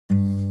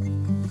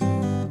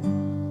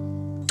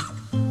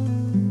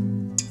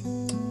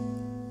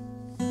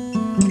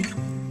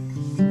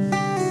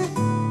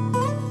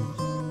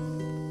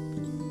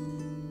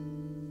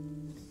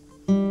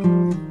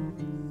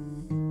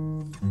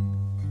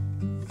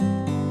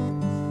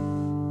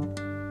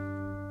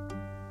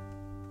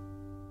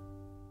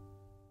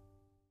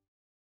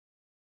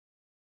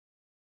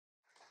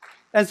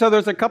And so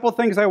there's a couple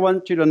things I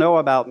want you to know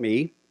about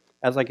me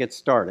as I get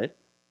started,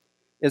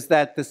 is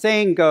that the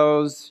saying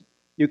goes,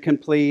 you can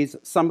please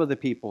some of the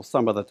people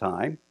some of the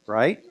time,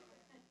 right?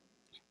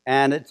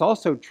 And it's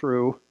also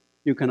true,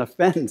 you can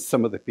offend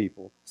some of the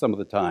people some of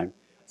the time.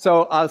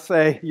 So I'll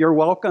say, you're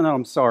welcome and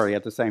I'm sorry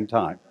at the same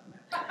time.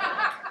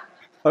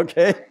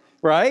 Okay,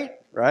 right?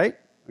 Right?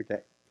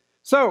 Okay.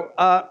 So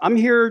I'm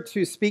here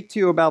to speak to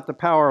you about the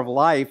power of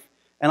life,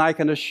 and I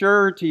can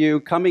assure to you,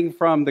 coming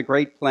from the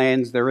Great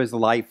Plains, there is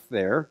life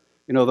there.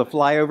 You know, the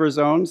flyover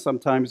zone,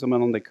 sometimes when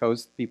I'm on the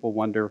coast, people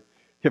wonder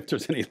if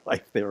there's any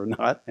life there or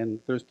not, and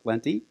there's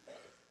plenty.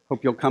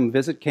 Hope you'll come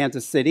visit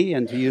Kansas City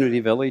and to Unity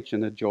Village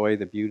and enjoy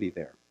the beauty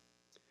there.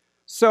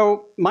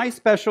 So my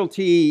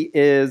specialty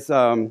is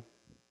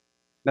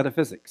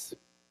metaphysics.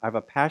 I have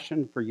a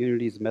passion for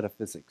Unity's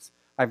metaphysics.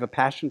 I have a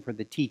passion for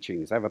the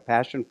teachings. I have a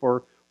passion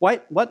for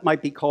what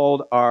might be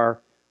called our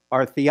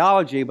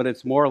theology, but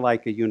it's more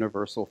like a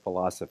universal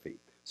philosophy.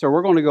 So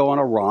we're going to go on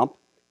a romp,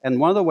 and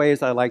one of the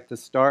ways I like to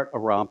start a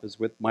romp is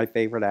with my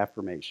favorite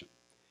affirmation.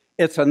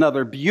 It's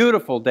another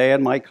beautiful day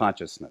in my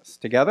consciousness.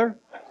 Together?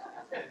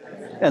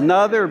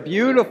 Another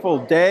beautiful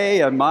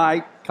day in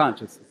my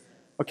consciousness.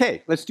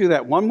 Okay, let's do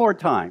that one more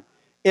time.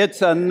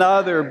 It's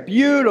another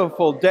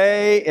beautiful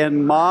day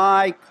in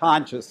my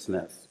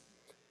consciousness.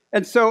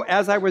 And so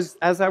as I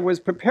was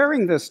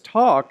preparing this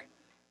talk,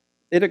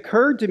 it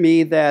occurred to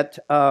me that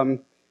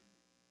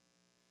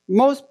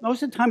most of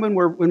the time when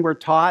we're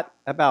taught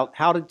about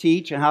how to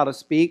teach and how to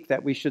speak,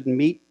 that we should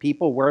meet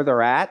people where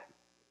they're at,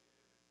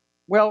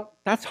 well,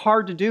 that's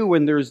hard to do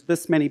when there's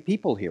this many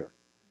people here.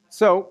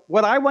 So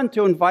what I want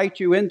to invite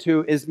you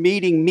into is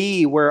meeting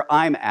me where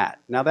I'm at.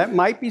 Now, that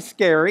might be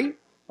scary,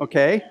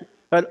 okay?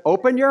 But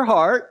open your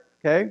heart,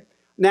 okay?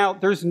 Now,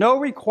 there's no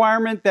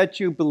requirement that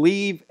you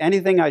believe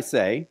anything I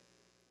say,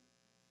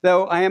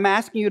 though I am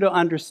asking you to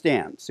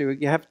understand. So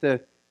you have to,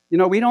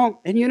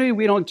 in Unity,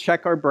 we don't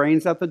check our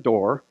brains at the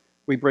door.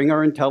 We bring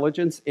our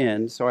intelligence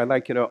in, so I'd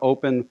like you to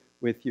open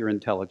with your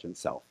intelligent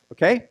self,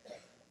 okay?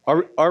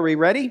 Are we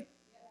ready?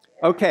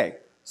 Okay,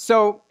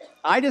 so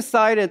I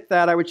decided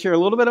that I would share a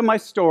little bit of my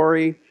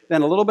story,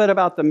 then a little bit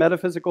about the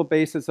metaphysical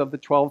basis of the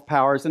 12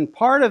 powers, and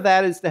part of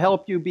that is to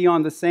help you be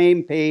on the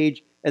same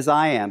page as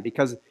I am,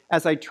 because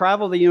as I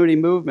travel the Unity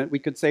movement, we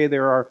could say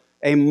there are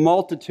a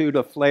multitude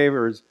of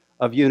flavors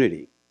of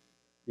Unity.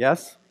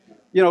 Yes?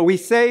 You know, we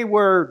say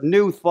we're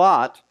new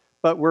thought,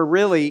 but we're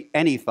really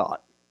any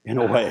thought, in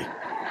a way.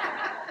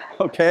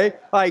 Okay?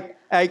 Like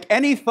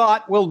any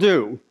thought will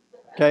do,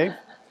 okay?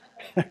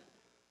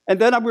 And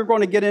then we're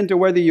going to get into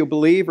whether you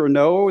believe or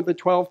know the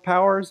 12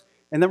 powers,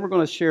 and then we're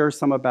going to share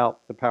some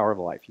about the power of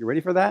life. You ready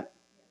for that?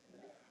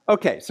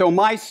 Okay, so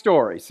my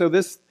story. So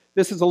this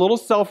is a little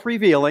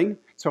self-revealing,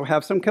 so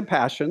have some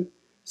compassion.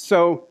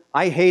 So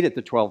I hated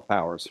the 12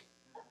 powers.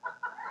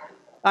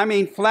 I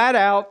mean, flat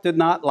out did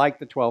not like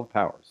the 12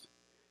 powers.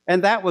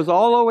 And that was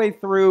all the way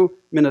through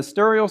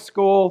ministerial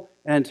school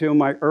and to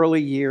my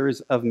early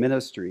years of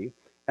ministry.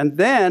 And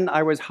then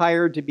I was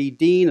hired to be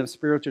Dean of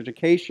Spiritual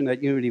Education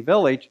at Unity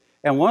Village.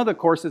 And one of the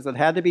courses that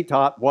had to be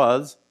taught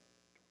was,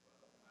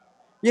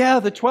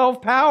 the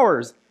 12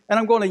 powers. And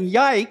I'm going,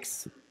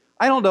 yikes.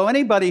 I don't know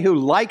anybody who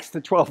likes the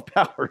 12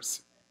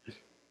 powers.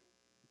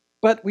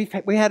 But we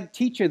had a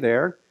teacher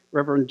there,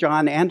 Reverend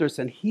John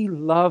Anderson. He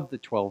loved the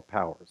 12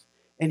 powers.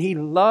 And he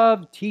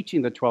loved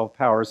teaching the 12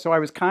 powers. So I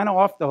was kind of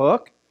off the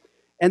hook.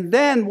 And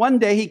then one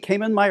day he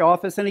came in my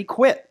office and he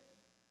quit.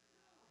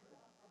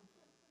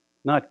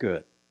 Not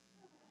good.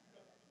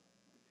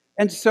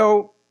 And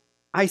so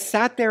I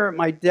sat there at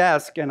my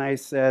desk and I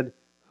said,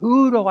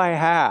 who do I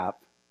have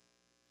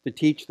to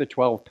teach the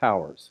 12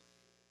 powers?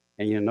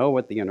 And you know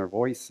what the inner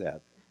voice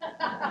said.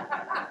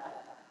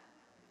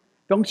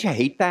 Don't you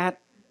hate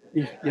that?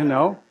 You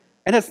know?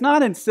 And it's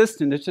not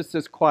insistent, it's just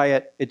this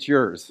quiet, it's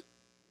yours.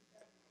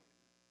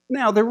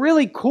 Now, the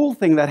really cool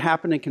thing that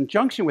happened in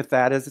conjunction with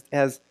that is,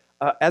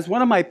 as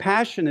one of my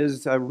passion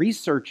is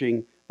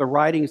researching the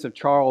writings of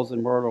Charles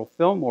and Myrtle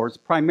Fillmore's,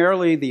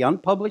 primarily the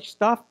unpublished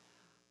stuff,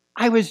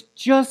 I was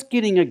just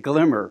getting a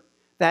glimmer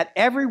that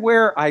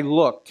everywhere I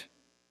looked,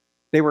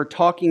 they were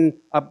talking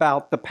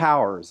about the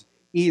powers,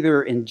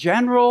 either in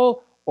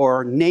general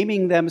or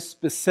naming them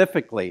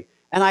specifically.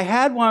 And I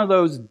had one of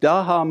those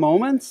duh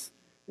moments,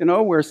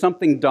 where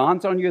something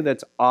dawns on you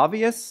that's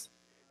obvious.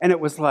 And it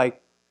was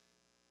like,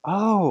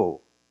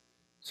 oh,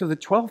 so the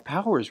 12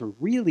 powers were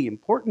really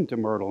important to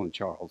Myrtle and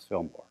Charles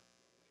Fillmore.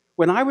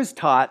 When I was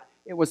taught,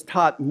 it was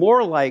taught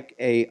more like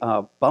a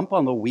bump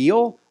on the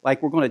wheel,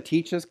 like we're going to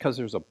teach this because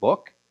there's a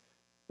book.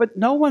 But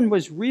no one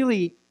was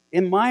really,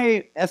 in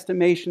my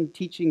estimation,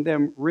 teaching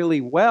them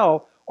really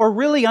well or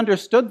really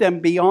understood them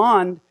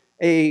beyond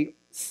a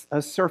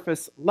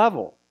surface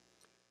level.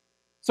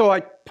 So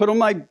I put on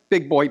my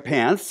big boy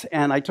pants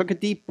and I took a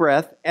deep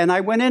breath and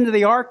I went into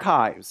the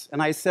archives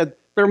and I said,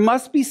 there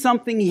must be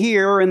something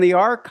here in the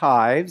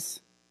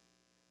archives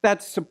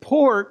that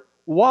support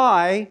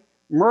why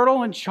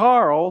Myrtle and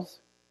Charles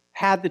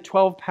had the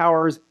 12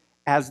 powers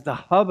as the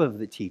hub of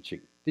the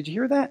teaching. Did you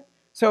hear that?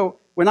 So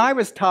when I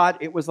was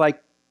taught, it was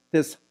like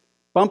this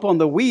bump on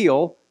the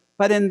wheel,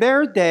 but in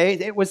their day,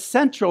 it was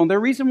central. And the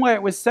reason why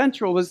it was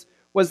central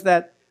was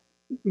that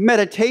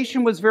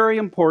meditation was very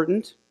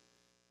important,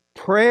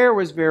 prayer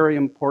was very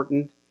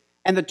important,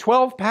 and the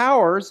 12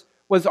 powers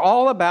was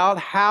all about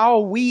how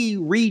we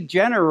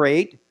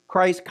regenerate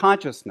Christ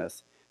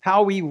consciousness,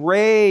 how we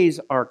raise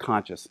our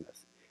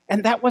consciousness.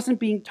 And that wasn't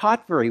being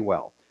taught very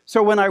well.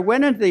 So when I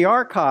went into the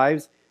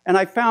archives and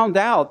I found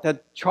out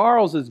that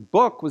Charles's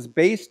book was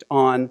based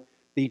on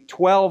the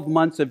 12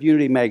 Months of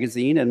Unity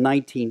magazine in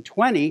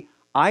 1920,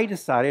 I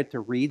decided to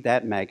read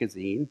that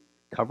magazine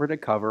cover to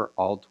cover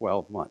all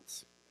 12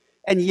 months.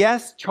 And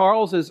yes,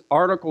 Charles's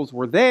articles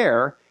were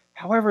there.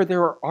 However,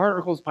 there were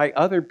articles by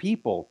other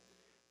people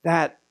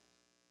that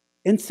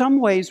in some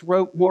ways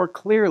wrote more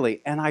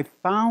clearly. And I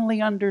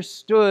finally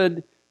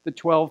understood the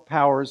 12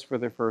 powers for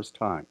the first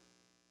time.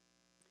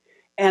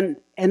 And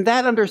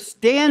that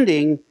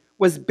understanding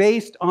was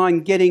based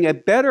on getting a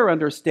better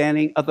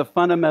understanding of the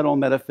fundamental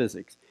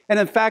metaphysics. And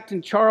in fact,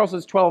 in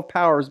Charles's 12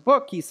 Powers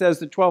book, he says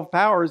the 12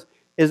 Powers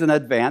is an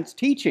advanced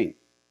teaching.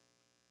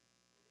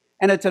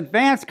 And it's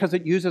advanced because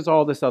it uses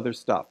all this other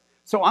stuff.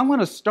 So I'm going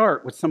to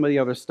start with some of the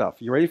other stuff.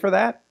 You ready for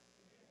that?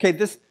 Okay,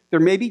 there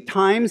may be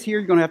times here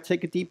you're going to have to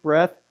take a deep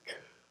breath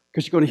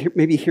because you're going to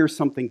maybe hear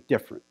something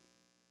different.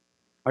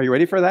 Are you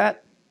ready for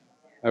that?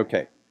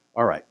 Okay,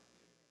 all right.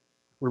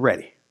 We're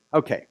ready.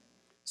 Okay,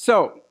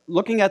 so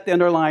looking at the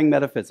underlying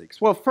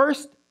metaphysics. Well,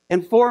 first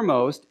and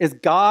foremost is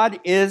God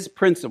is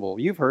principle.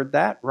 You've heard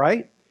that,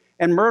 right?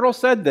 And Myrtle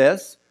said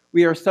this: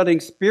 we are studying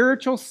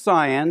spiritual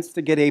science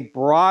to get a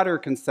broader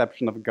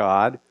conception of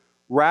God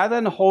rather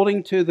than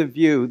holding to the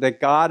view that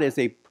God is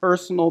a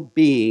personal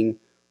being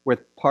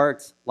with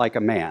parts like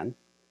a man,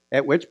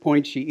 at which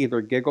point she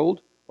either giggled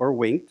or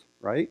winked,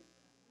 right?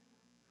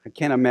 I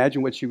can't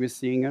imagine what she was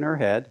seeing in her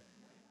head.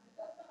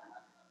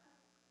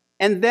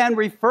 And then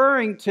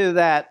referring to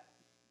that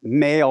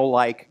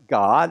male-like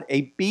God,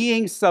 a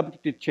being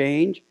subject to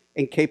change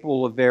and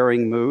capable of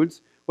varying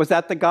moods. Was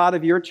that the God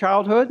of your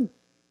childhood?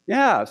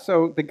 Yeah,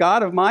 so the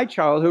God of my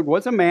childhood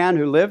was a man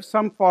who lived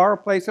some far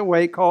place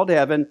away called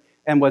heaven,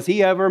 and was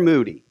he ever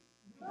moody?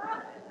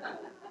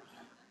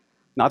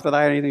 Not that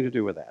I had anything to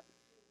do with that.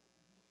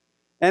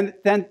 And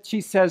then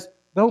she says,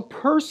 though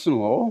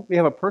personal, we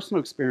have a personal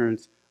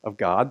experience of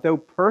God, though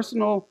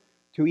personal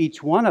to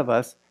each one of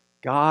us,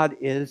 God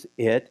is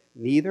it,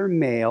 neither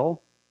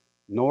male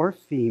nor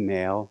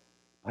female,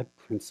 but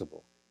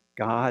principle.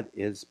 God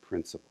is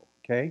principle,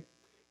 okay?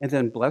 And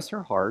then, bless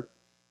her heart,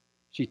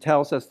 she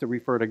tells us to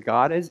refer to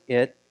God as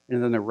it,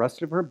 and then the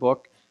rest of her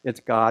book, it's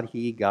God,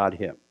 he, God,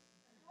 him.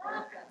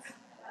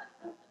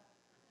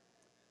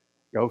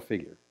 Go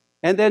figure.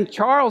 And then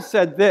Charles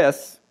said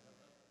this.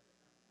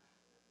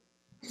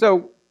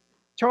 So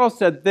Charles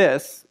said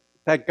this,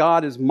 that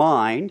God is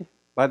mind.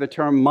 By the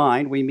term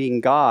mind, we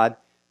mean God,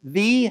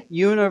 the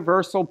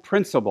universal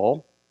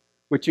principle,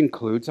 which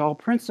includes all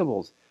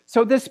principles.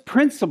 So this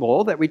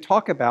principle that we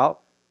talk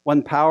about,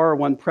 one power,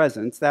 one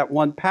presence, that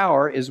one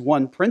power is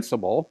one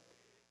principle,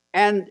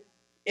 and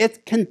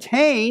it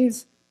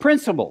contains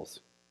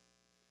principles.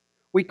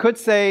 We could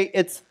say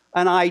it's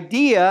an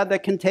idea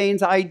that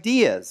contains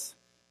ideas.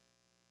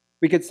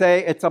 We could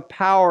say it's a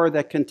power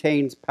that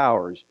contains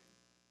powers.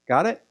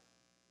 Got it?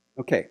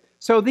 Okay.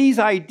 So these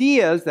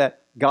ideas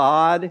that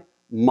God,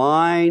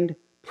 mind,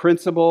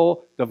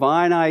 principle,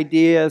 divine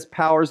ideas,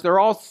 powers, they're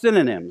all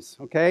synonyms,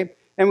 okay?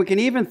 And we can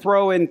even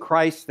throw in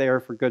Christ there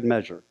for good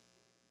measure.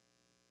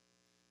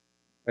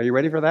 Are you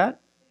ready for that?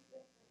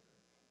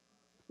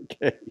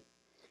 Okay.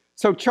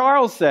 So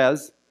Charles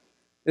says,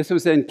 this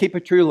was in Keep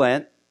It True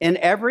Lent, in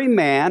every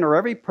man or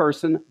every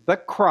person, the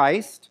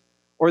Christ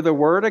or the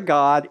Word of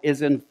God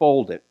is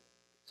enfolded.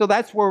 So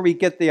that's where we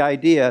get the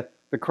idea,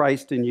 the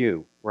Christ in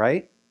you,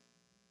 right?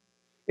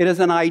 It is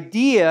an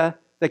idea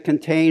that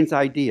contains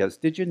ideas.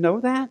 Did you know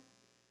that?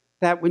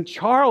 That when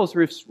Charles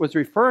was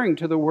referring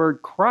to the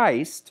word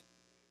Christ,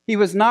 he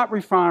was not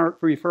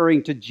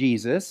referring to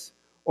Jesus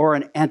or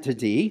an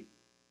entity.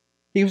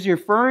 He was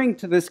referring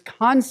to this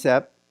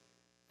concept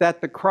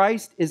that the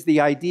Christ is the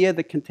idea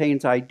that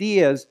contains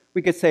ideas.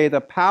 We could say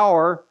the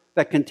power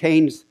that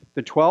contains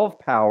the 12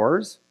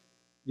 powers.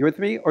 You with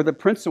me? Or the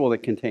principle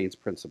that contains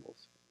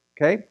principles.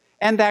 Okay?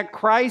 And that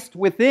Christ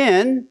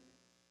within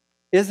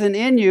isn't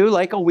in you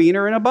like a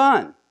wiener in a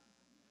bun.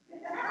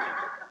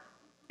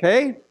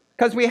 Okay?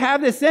 Because we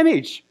have this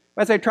image,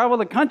 as I travel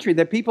the country,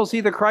 that people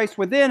see the Christ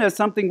within as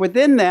something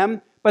within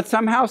them, but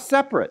somehow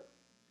separate.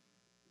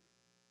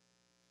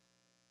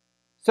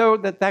 So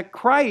that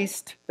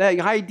Christ, the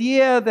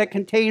idea that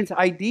contains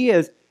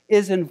ideas,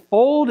 is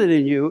enfolded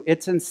in you.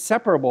 It's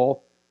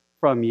inseparable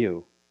from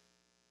you.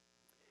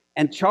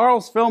 And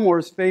Charles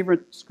Fillmore's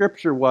favorite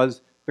scripture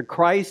was, the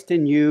Christ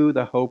in you,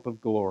 the hope of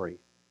glory.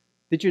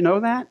 Did you know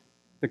that?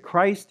 The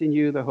Christ in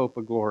you, the hope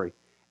of glory.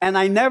 And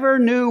I never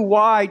knew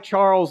why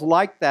Charles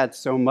liked that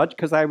so much,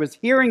 because I was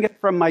hearing it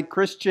from my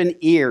Christian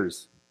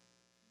ears.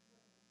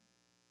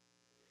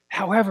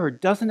 However,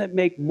 doesn't it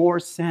make more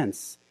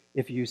sense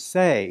if you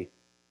say,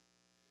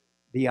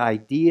 the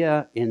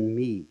idea in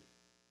me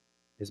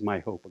is my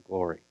hope of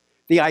glory?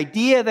 The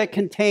idea that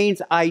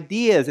contains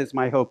ideas is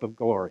my hope of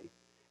glory.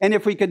 And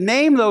if we could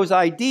name those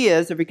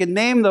ideas, if we could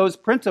name those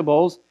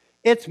principles,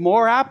 it's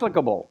more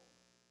applicable.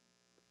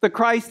 The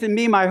Christ in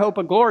me, my hope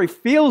of glory,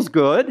 feels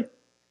good,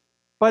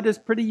 but is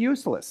pretty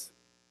useless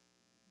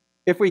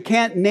if we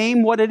can't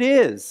name what it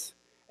is.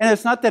 And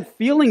it's not that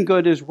feeling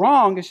good is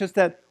wrong, it's just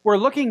that we're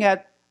looking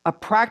at a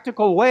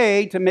practical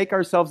way to make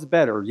ourselves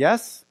better.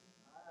 Yes?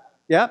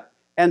 Yep.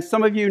 And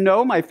some of you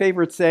know my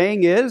favorite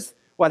saying is,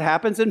 what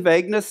happens in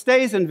vagueness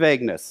stays in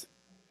vagueness.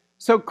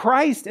 So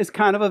Christ is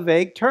kind of a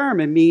vague term.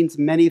 It means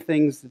many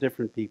things to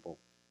different people.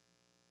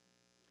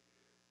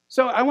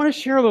 So I want to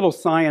share a little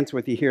science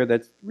with you here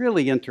that's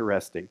really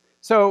interesting.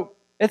 So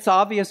it's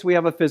obvious we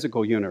have a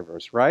physical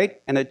universe,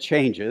 right? And it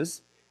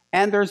changes.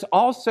 And there's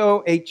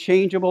also a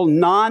changeable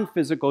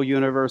non-physical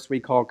universe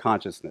we call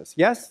consciousness.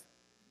 Yes?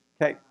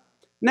 Okay.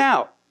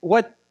 Now,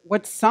 what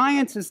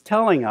science is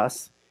telling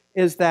us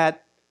is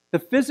that the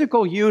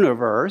physical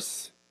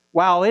universe,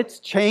 while it's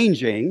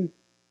changing,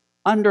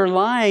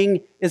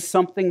 underlying is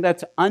something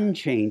that's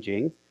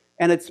unchanging,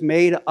 and it's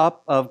made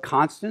up of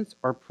constants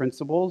or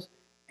principles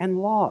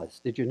and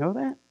laws. Did you know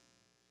that?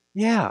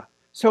 Yeah.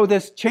 So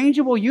this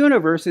changeable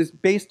universe is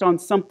based on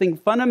something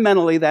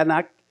fundamentally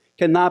that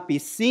cannot be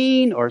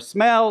seen or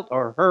smelled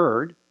or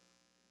heard.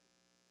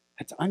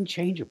 That's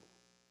unchangeable.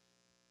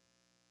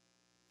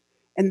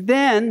 And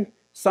then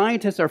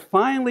scientists are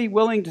finally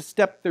willing to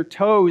step their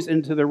toes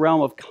into the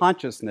realm of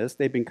consciousness.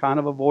 They've been kind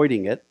of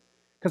avoiding it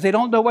because they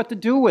don't know what to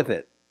do with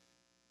it.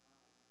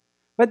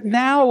 But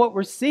now what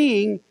we're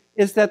seeing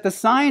is that the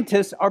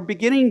scientists are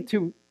beginning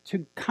to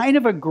kind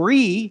of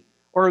agree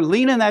or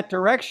lean in that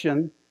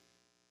direction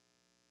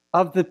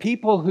of the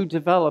people who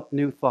develop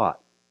new thought.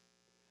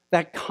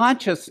 That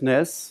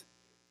consciousness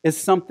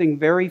is something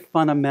very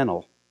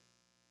fundamental.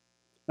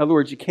 In other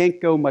words, you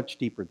can't go much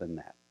deeper than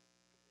that.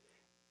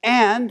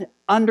 And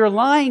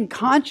underlying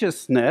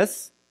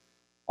consciousness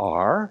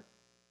are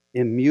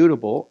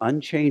immutable,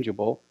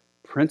 unchangeable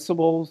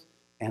principles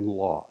and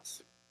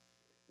laws.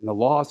 And the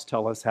laws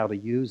tell us how to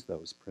use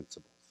those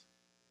principles.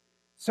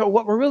 So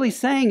what we're really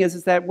saying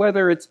is that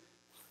whether it's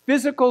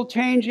physical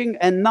changing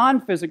and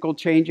non-physical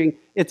changing,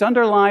 it's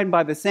underlined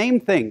by the same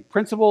thing,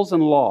 principles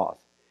and laws.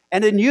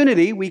 And in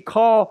Unity, we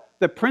call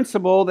the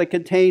principle that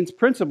contains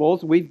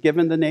principles, we've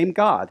given the name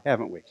God,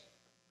 haven't we?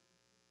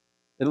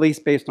 At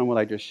least based on what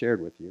I just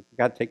shared with you. You've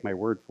got to take my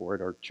word for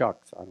it, or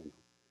Chuck's, I don't know.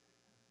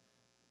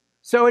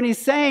 So, and he's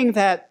saying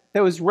that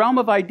those realm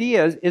of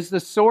ideas is the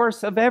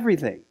source of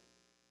everything.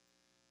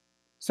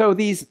 So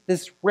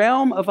this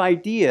realm of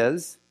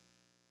ideas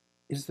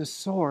is the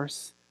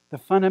source, the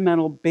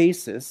fundamental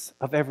basis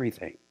of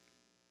everything.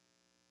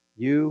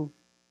 You,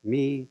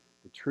 me,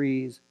 the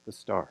trees, the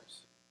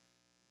stars.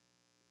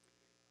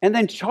 And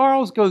then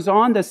Charles goes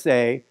on to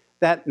say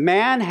that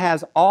man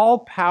has all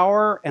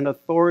power and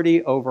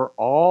authority over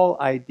all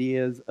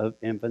ideas of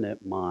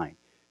infinite mind.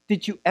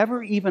 Did you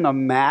ever even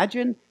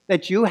imagine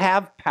that you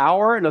have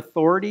power and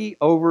authority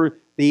over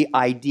the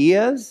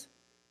ideas,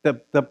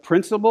 the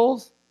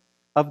principles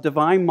of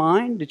divine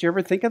mind? Did you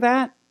ever think of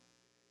that?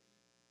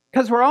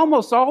 Because we're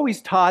almost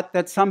always taught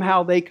that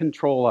somehow they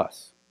control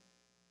us.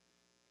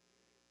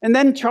 And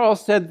then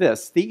Charles said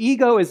this, the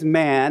ego is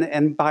man,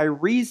 and by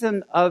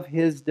reason of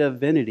his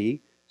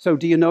divinity, so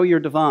do you know you're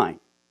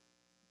divine?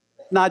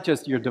 Not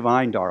just you're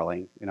divine,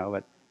 darling,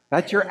 but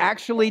that you're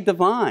actually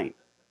divine.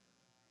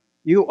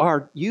 You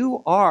are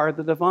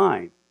the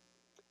divine.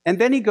 And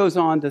then he goes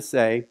on to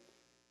say,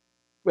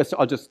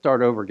 I'll just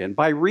start over again.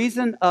 By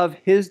reason of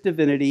his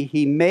divinity,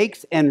 he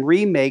makes and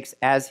remakes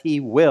as he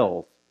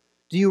wills.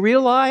 Do you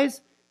realize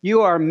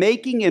you are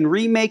making and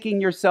remaking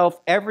yourself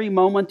every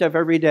moment of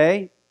every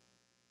day?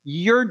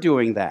 You're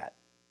doing that.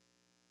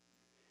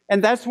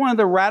 And that's one of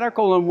the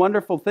radical and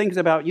wonderful things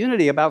about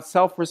Unity, about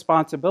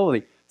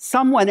self-responsibility.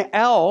 Someone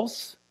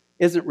else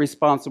isn't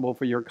responsible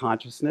for your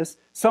consciousness.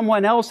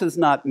 Someone else is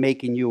not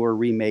making you or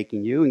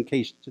remaking you,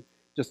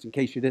 just in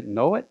case you didn't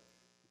know it.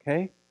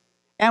 Okay?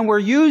 And we're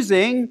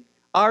using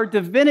our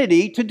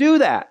divinity to do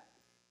that.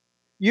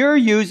 You're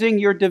using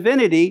your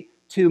divinity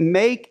to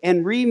make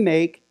and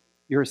remake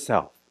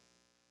yourself.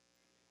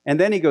 And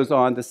then he goes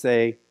on to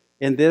say,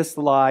 in this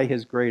lie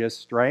his greatest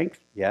strength,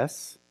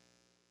 yes,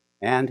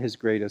 and his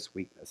greatest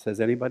weakness. Has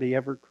anybody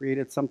ever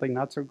created something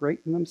not so great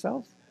in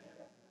themselves?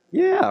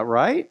 Yeah,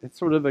 right? It's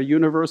sort of a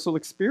universal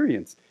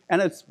experience.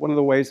 And it's one of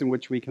the ways in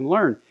which we can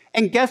learn.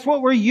 And guess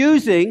what we're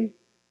using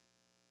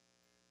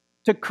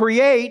to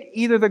create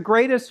either the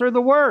greatest or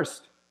the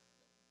worst?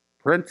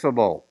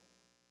 Principle.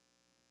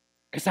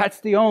 Because that's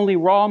the only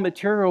raw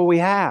material we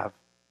have.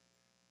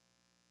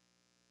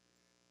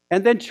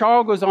 And then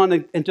Charles goes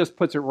on and just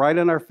puts it right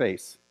in our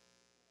face.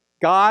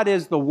 God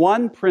is the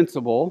one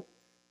principle.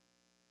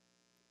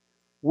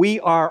 We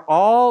are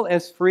all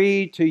as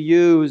free to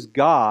use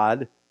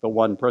God, the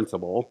one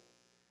principle,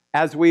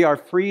 as we are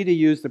free to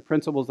use the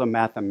principles of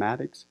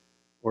mathematics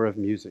or of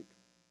music.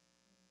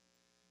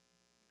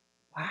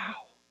 Wow.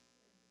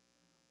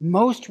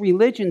 Most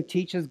religion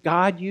teaches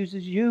God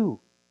uses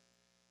you.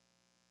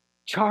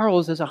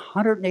 Charles is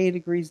 180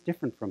 degrees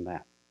different from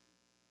that.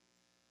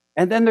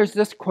 And then there's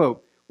this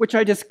quote, which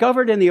I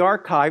discovered in the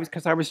archives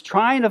because I was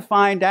trying to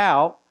find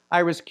out,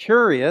 I was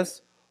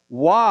curious,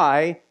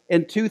 why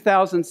in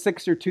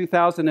 2006 or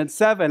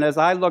 2007, as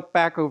I look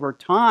back over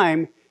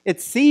time,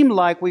 it seemed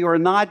like we were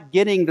not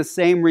getting the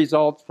same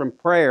results from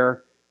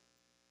prayer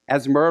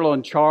as Myrtle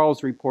and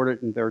Charles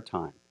reported in their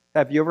time.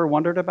 Have you ever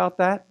wondered about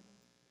that?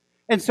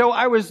 And so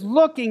I was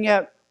looking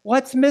at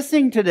what's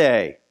missing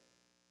today.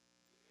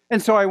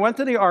 And so I went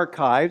to the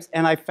archives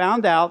and I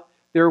found out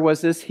there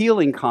was this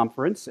healing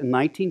conference in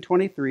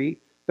 1923,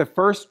 the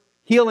first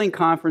healing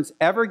conference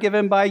ever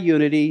given by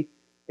Unity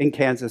in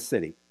Kansas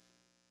City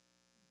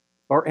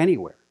or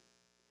anywhere.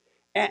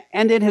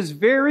 And in his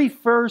very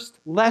first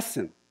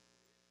lesson,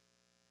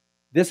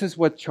 this is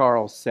what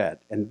Charles said.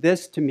 And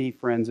this, to me,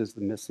 friends, is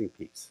the missing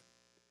piece.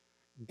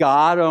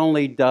 God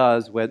only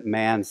does what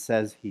man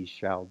says he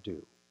shall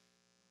do.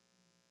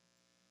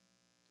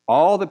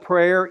 All the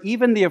prayer,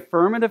 even the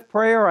affirmative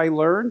prayer I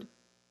learned,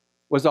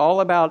 was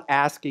all about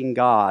asking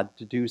God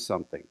to do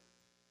something.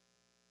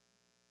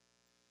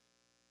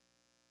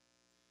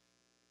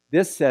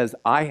 This says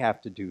I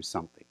have to do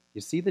something. You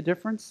see the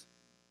difference?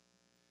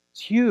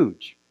 It's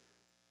huge.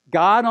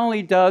 God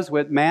only does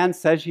what man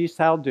says he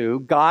shall do.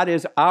 God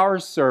is our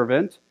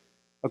servant.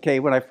 Okay,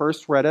 when I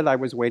first read it, I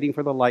was waiting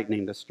for the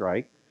lightning to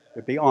strike,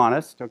 to be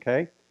honest,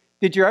 okay?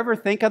 Did you ever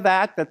think of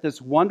that? That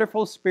this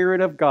wonderful Spirit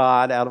of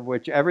God, out of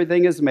which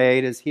everything is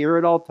made, is here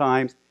at all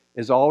times,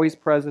 is always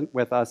present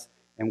with us,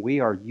 and we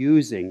are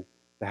using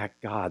that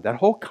God. That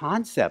whole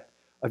concept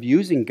of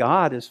using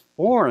God is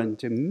foreign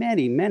to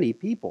many, many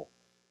people.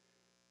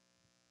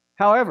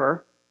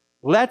 However,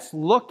 let's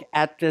look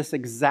at this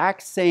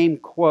exact same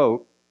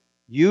quote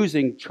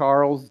using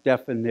Charles'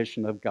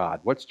 definition of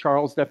God. What's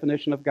Charles'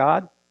 definition of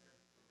God?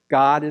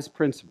 God is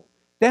principle.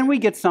 Then we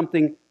get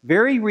something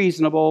very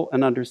reasonable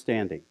and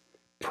understanding.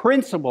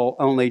 Principle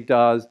only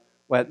does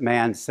what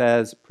man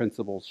says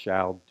principle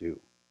shall do.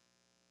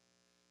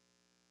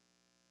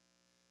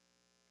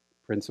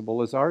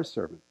 Principle is our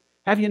servant.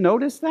 Have you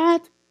noticed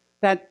that?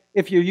 That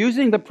if you're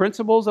using the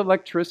principles of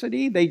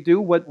electricity, they do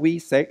what we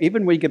say.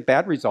 Even when we get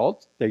bad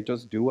results, they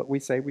just do what we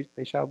say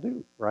they shall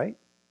do, right?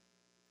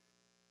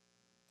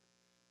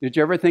 Did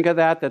you ever think of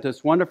that? That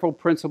this wonderful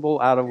principle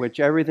out of which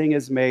everything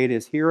is made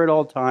is here at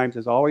all times,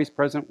 is always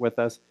present with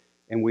us,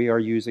 and we are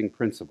using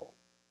principle.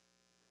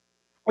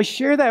 I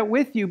share that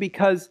with you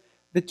because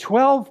the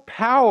 12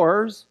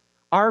 powers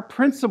are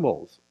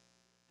principles.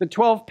 The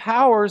 12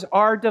 powers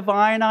are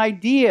divine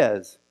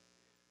ideas.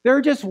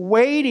 They're just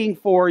waiting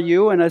for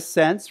you, in a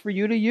sense, for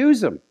you to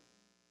use them.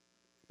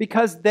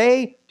 Because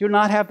they do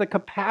not have the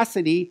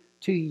capacity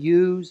to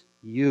use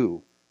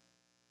you.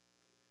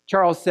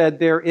 Charles said,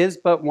 there is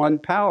but one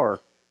power.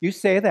 You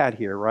say that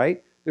here,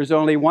 right? There's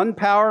only one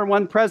power and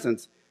one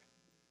presence.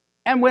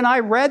 And when I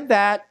read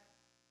that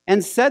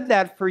and said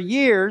that for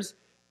years,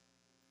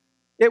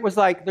 it was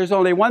like there's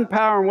only one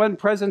power and one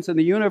presence in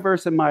the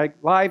universe in my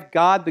life,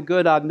 God, the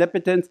good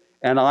omnipotence,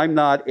 and I'm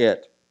not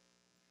it.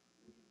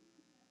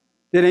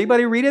 Did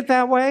anybody read it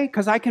that way?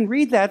 Because I can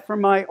read that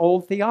from my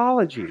old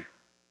theology.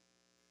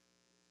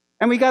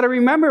 And we got to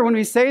remember when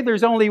we say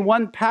there's only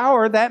one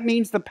power, that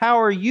means the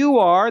power you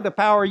are, the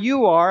power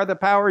you are, the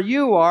power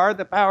you are,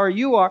 the power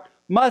you are,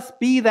 must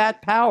be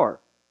that power.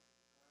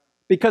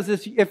 Because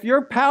if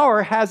your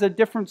power has a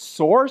different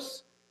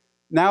source,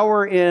 now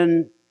we're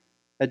in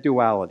a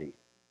duality.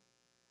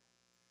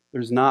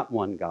 There's not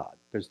one God.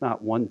 There's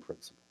not one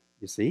principle.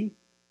 You see?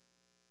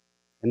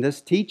 And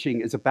this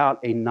teaching is about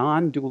a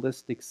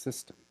non-dualistic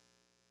system.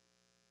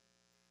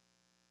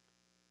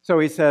 So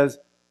he says,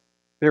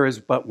 there is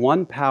but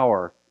one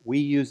power. We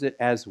use it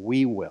as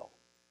we will.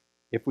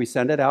 If we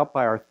send it out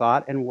by our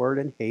thought and word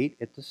and hate,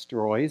 it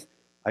destroys.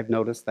 I've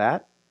noticed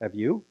that. Have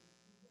you?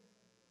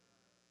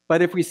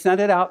 But if we send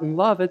it out in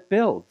love, it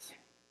builds.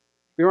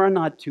 There are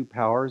not two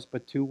powers,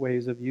 but two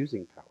ways of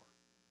using power.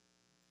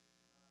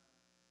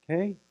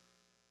 Okay?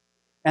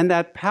 And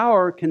that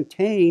power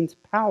contains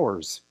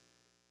powers,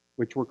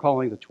 which we're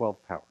calling the 12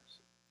 powers.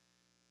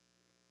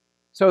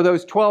 So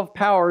those 12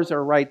 powers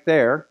are right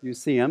there. You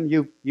see them.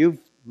 You've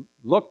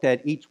looked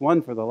at each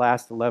one for the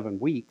last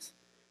 11 weeks.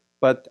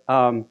 But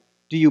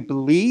do you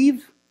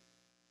believe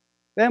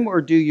them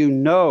or do you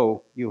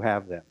know you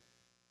have them?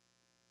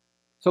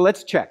 So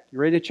let's check. You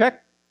ready to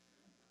check?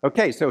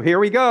 Okay, so here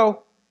we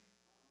go.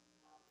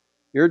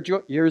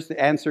 Here's the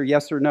answer,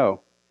 yes or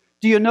no.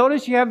 Do you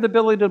notice you have the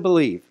ability to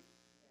believe?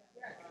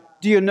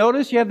 Do you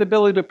notice you have the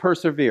ability to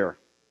persevere?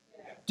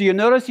 Do you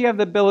notice you have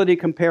the ability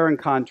to compare and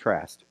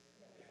contrast?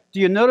 Do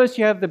you notice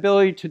you have the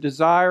ability to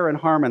desire and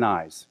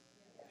harmonize?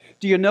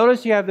 Do you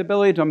notice you have the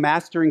ability to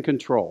master and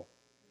control?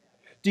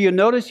 Do you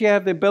notice you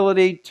have the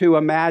ability to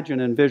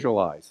imagine and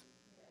visualize?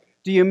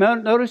 Do you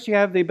notice you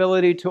have the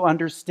ability to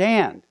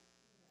understand?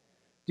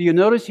 Do you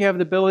notice you have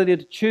the ability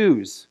to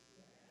choose?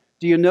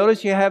 Do you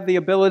notice you have the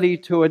ability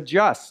to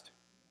adjust?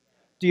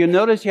 Do you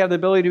notice you have the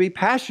ability to be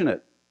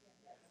passionate?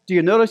 Do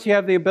you notice you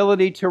have the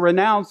ability to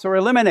renounce or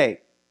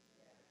eliminate?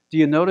 Do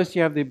you notice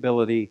you have the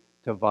ability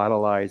to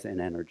vitalize and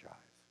energize.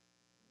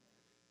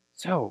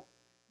 So,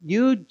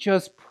 you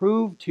just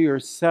prove to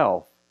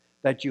yourself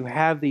that you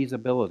have these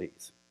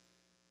abilities.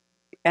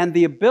 And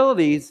the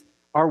abilities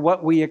are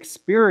what we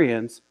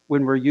experience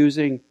when we're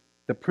using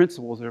the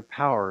principles or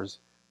powers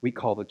we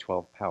call the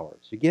 12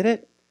 powers. You get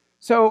it?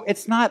 So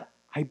it's not,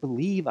 I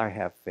believe I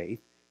have faith.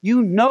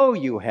 You know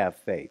you have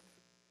faith.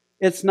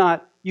 It's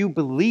not, you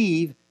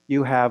believe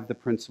you have the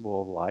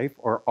principle of life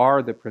or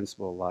are the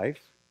principle of life.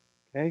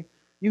 Okay?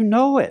 You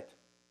know it.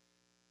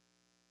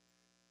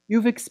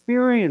 You've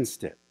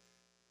experienced it.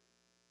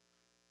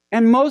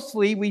 And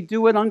mostly we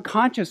do it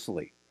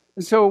unconsciously.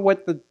 And so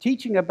what the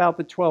teaching about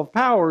the 12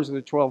 powers or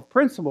the 12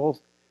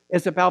 principles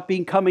is about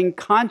becoming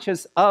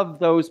conscious of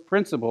those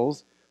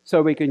principles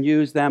so we can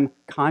use them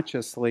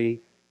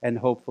consciously and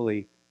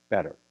hopefully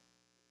better.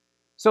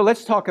 So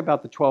let's talk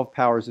about the 12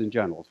 powers in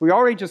general. We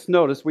already just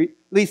noticed, at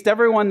least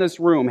everyone in this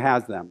room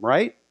has them,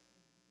 right?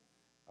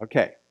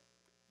 Okay.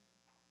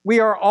 We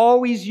are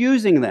always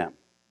using them.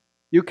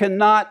 You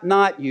cannot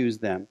not use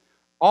them.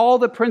 All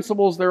the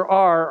principles there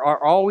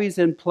are always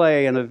in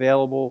play and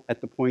available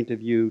at the point of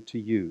view to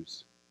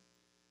use.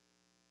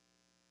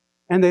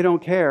 And they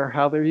don't care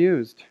how they're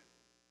used.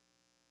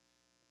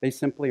 They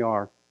simply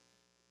are.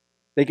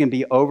 They can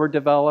be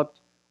overdeveloped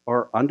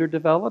or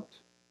underdeveloped.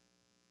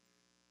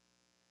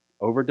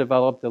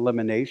 Overdeveloped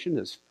elimination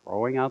is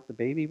throwing out the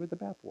baby with the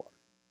bathwater.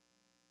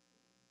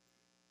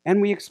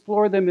 And we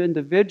explore them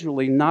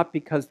individually, not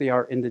because they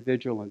are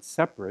individual and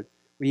separate.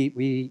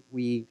 We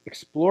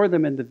explore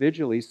them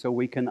individually so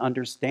we can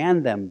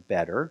understand them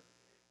better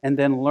and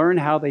then learn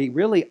how they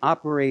really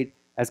operate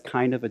as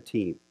kind of a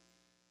team.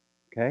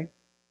 Okay?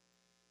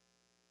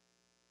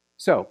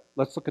 So,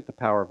 let's look at the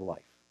power of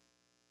life.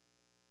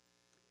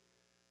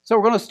 So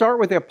we're going to start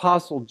with the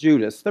Apostle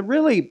Judas.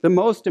 The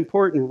most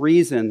important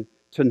reason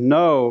to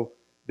know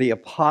the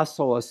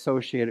apostle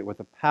associated with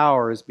the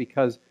power is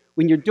because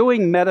when you're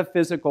doing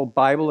metaphysical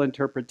Bible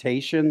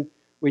interpretation,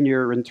 when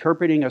you're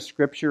interpreting a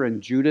scripture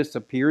and Judas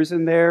appears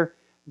in there,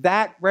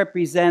 that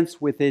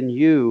represents within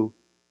you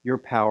your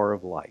power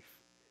of life.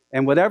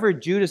 And whatever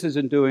Judas is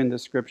doing in the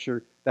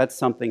scripture, that's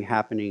something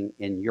happening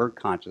in your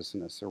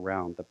consciousness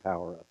around the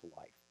power of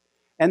life.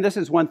 And this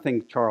is one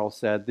thing Charles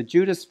said, the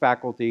Judas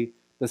faculty,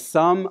 the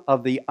sum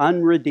of the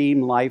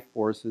unredeemed life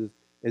forces,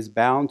 is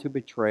bound to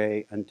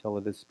betray until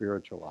it is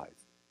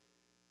spiritualized.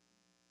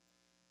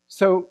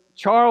 So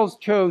Charles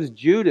chose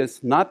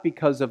Judas not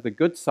because of the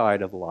good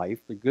side of life,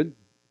 the good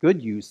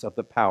use of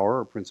the power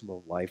or principle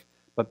of life,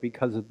 but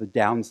because of the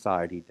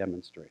downside he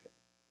demonstrated.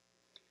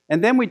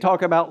 And then we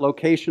talk about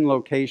location,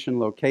 location,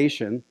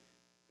 location.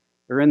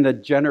 They're in the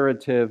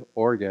generative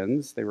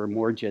organs. They were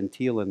more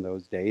genteel in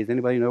those days.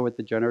 Anybody know what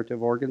the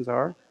generative organs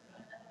are?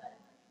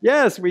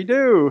 Yes, we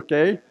do,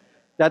 okay?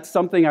 That's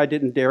something I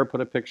didn't dare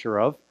put a picture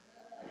of.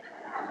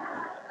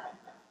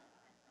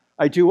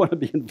 I do want to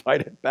be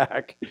invited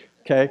back,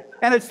 okay?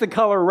 And it's the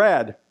color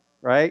red,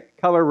 right?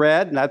 Color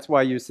red, and that's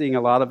why you're seeing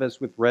a lot of us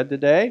with red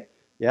today.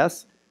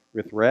 Yes,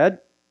 with red.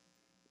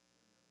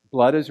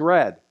 Blood is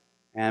red,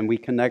 and we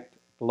connect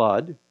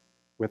blood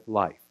with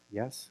life,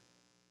 yes?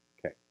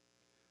 Okay.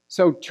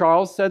 So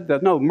Charles said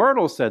that, no,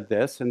 Myrtle said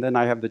this, and then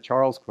I have the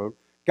Charles quote,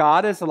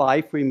 God is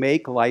life, we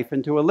make life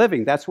into a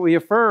living. That's what we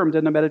affirmed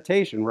in the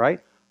meditation,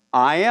 right?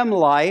 I am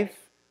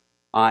life,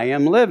 I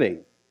am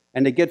living.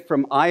 And to get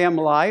from I am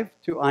life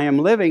to I am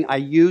living, I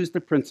use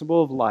the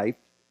principle of life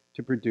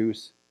to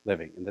produce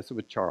living. And this is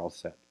what Charles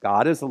said.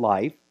 God is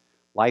life.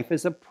 Life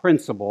is a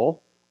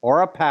principle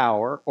or a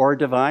power or a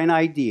divine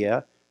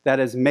idea that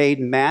is made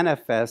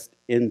manifest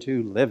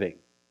into living.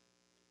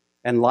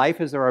 And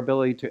life is our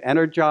ability to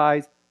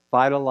energize,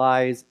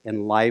 vitalize,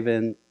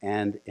 enliven,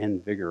 and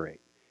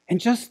invigorate. And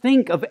just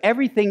think of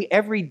everything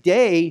every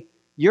day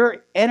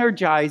you're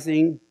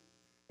energizing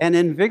and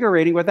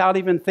invigorating without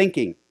even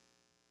thinking.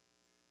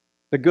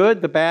 The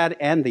good, the bad,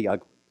 and the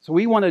ugly. So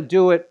we want to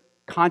do it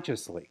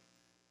consciously.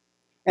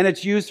 And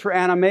it's used for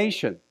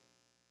animation,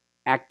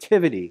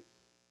 activity,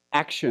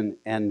 action,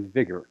 and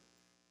vigor.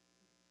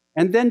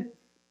 And then,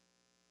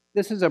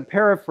 this is a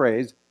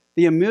paraphrase,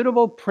 the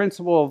immutable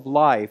principle of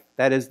life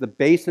that is the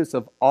basis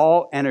of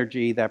all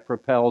energy that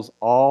propels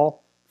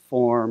all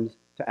forms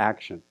to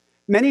action.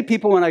 Many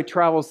people when I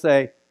travel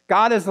say,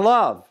 God is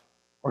love,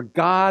 or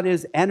God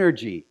is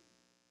energy.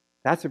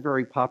 That's a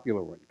very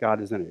popular one,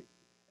 God is energy.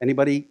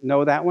 Anybody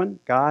know that one?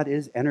 God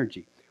is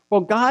energy.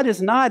 Well, God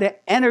is not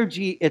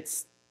energy.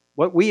 It's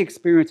what we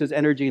experience as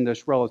energy in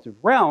this relative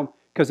realm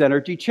because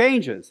energy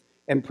changes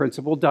and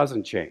principle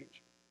doesn't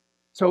change.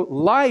 So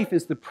life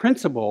is the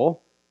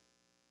principle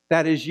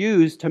that is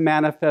used to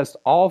manifest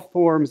all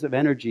forms of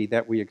energy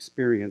that we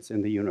experience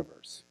in the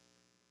universe.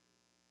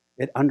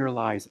 It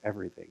underlies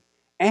everything.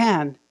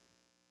 And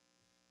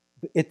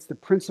it's the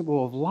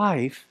principle of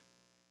life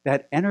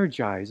that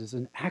energizes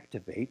and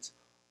activates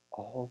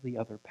all the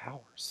other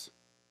powers.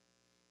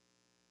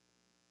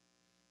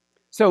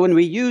 So when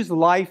we use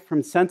life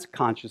from sense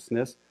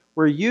consciousness,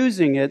 we're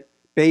using it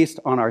based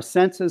on our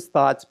senses,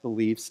 thoughts,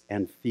 beliefs,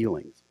 and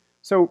feelings.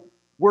 So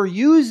we're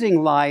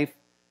using life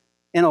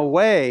in a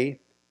way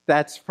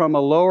that's from a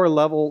lower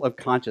level of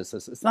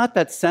consciousness. It's not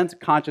that sense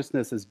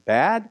consciousness is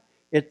bad.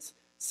 It's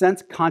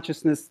sense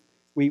consciousness,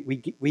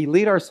 we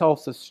lead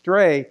ourselves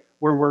astray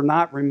where we're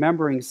not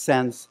remembering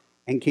sense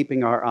and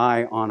keeping our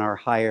eye on our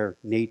higher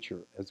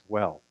nature as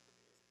well.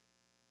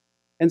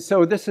 And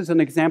so this is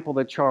an example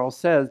that Charles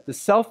says, the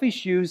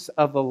selfish use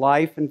of the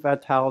life and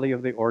vitality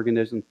of the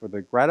organism for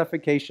the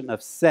gratification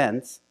of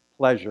sense,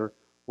 pleasure,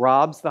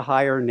 robs the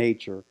higher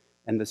nature,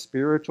 and the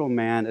spiritual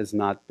man is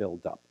not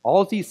built up.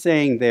 All he's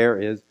saying there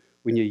is,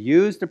 when you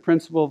use the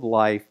principle of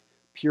life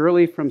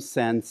purely from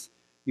sense,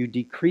 you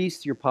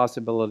decrease your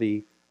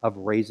possibility of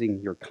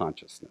raising your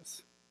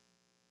consciousness.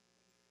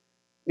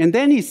 And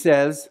then he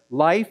says,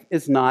 life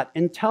is not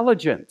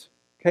intelligent.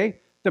 Okay?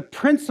 The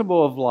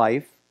principle of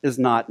life is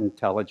not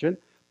intelligent,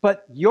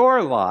 but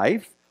your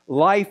life,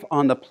 life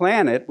on the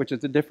planet, which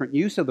is a different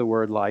use of the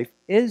word life,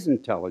 is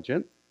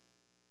intelligent.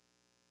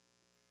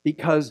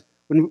 Because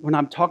when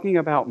I'm talking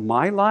about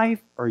my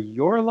life or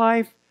your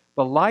life,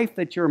 the life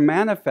that you're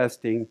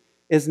manifesting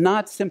is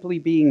not simply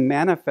being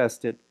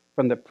manifested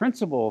from the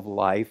principle of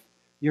life.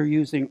 You're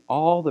using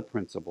all the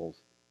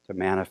principles to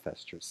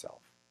manifest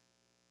yourself.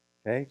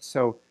 Okay?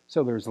 So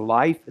there's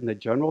life in the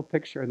general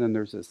picture, and then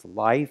there's this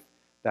life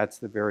that's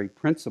the very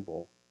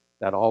principle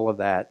that all of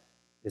that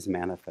is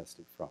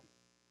manifested from.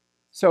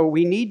 So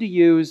we need to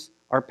use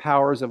our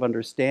powers of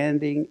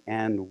understanding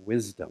and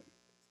wisdom.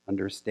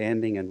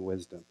 Understanding and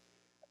wisdom.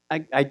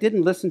 I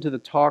didn't listen to the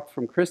talk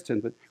from Kristen,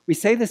 but we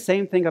say the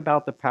same thing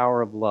about the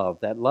power of love,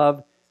 that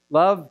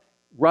love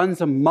runs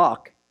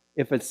amok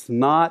if it's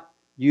not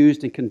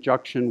used in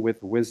conjunction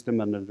with wisdom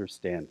and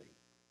understanding.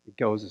 It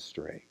goes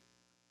astray.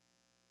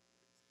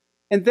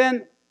 And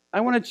then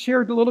I want to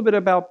share a little bit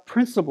about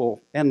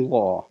principle and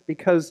law,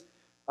 because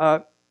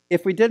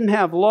if we didn't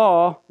have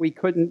law, we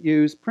couldn't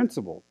use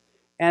principle.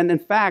 And in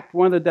fact,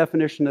 one of the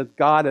definitions of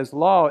God as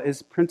law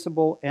is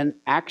principle and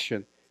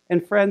action.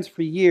 And friends,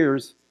 for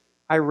years,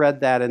 I read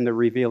that in the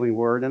Revealing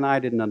Word, and I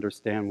didn't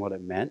understand what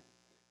it meant.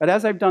 But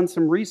as I've done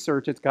some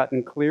research, it's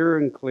gotten clearer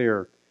and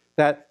clearer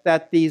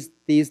that these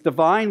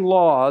divine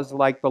laws,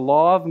 like the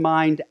law of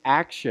mind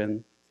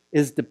action,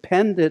 is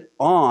dependent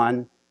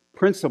on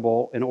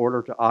principle in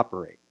order to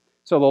operate.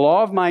 So the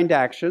law of mind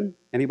action,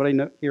 anybody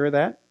hear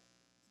that?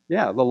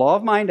 Yeah, the law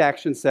of mind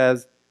action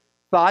says,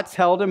 thoughts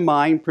held in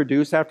mind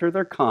produce after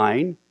their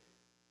kind.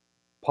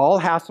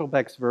 Paul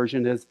Hasselbeck's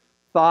version is,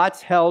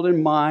 thoughts held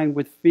in mind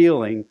with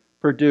feeling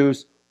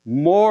produce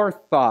more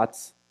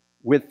thoughts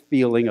with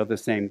feeling of the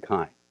same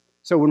kind.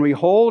 So when we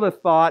hold a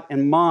thought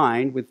in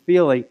mind with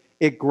feeling,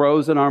 it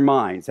grows in our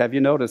minds. Have you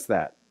noticed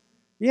that?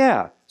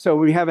 Yeah. So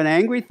when we have an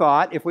angry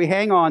thought, if we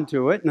hang on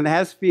to it and it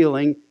has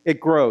feeling, it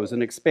grows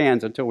and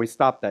expands until we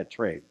stop that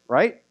train,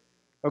 right?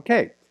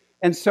 Okay.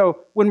 And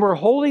so when we're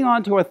holding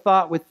on to a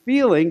thought with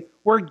feeling,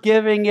 we're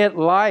giving it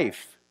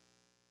life.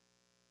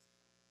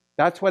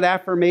 That's what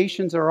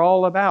affirmations are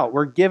all about.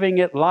 We're giving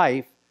it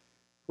life.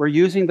 We're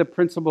using the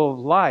principle of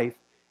life.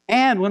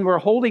 And when we're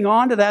holding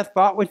on to that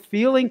thought with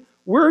feeling,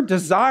 we're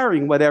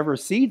desiring whatever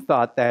seed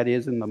thought that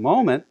is in the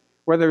moment,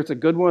 whether it's a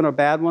good one, a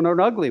bad one, or an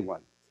ugly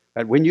one.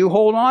 But when you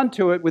hold on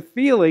to it with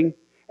feeling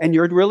and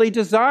you're really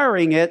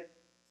desiring it,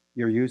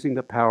 you're using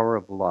the power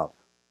of love,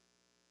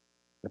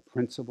 the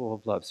principle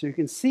of love. So you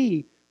can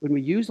see when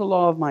we use the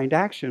law of mind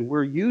action,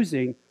 we're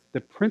using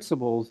the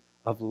principles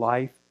of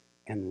life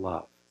and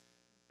love,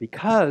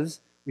 because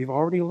we've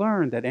already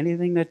learned that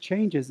anything that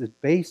changes is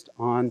based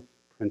on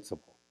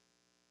principle.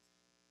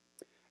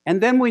 And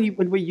then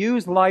when we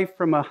use life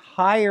from a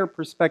higher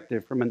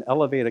perspective, from an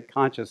elevated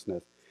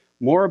consciousness,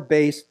 more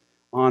based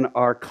on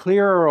our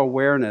clearer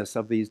awareness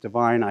of these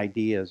divine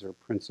ideas or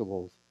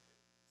principles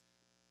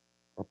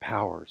or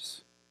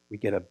powers, we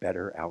get a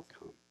better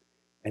outcome.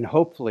 And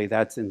hopefully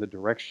that's in the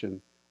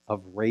direction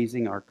of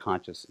raising our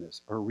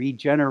consciousness or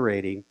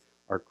regenerating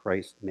our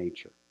Christ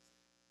nature.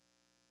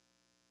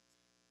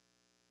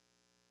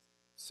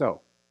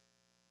 So,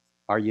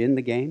 are you in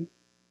the game?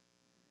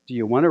 Do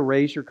you want to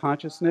raise your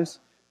consciousness?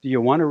 Do you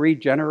want to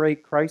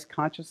regenerate Christ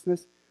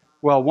consciousness?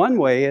 Well, one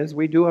way is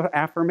we do an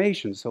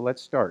affirmation. So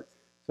let's start.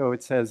 So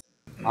it says,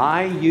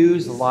 I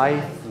use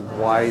life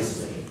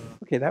wisely.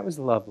 Okay, that was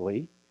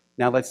lovely.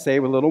 Now let's say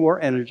with a little more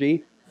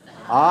energy.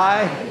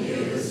 I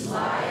use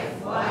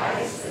life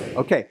wisely.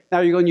 Okay,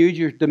 now you're going to use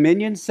your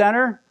dominion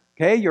center,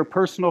 okay, your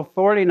personal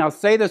authority. Now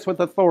say this with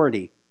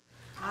authority.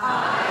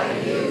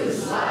 I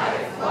use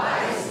life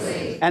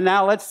wisely. And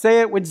now let's say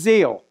it with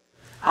zeal.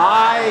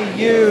 I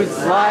use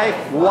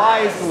life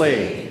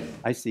wisely.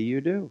 I see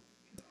you do.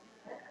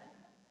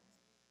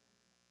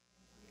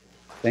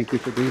 Thank you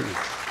for being here.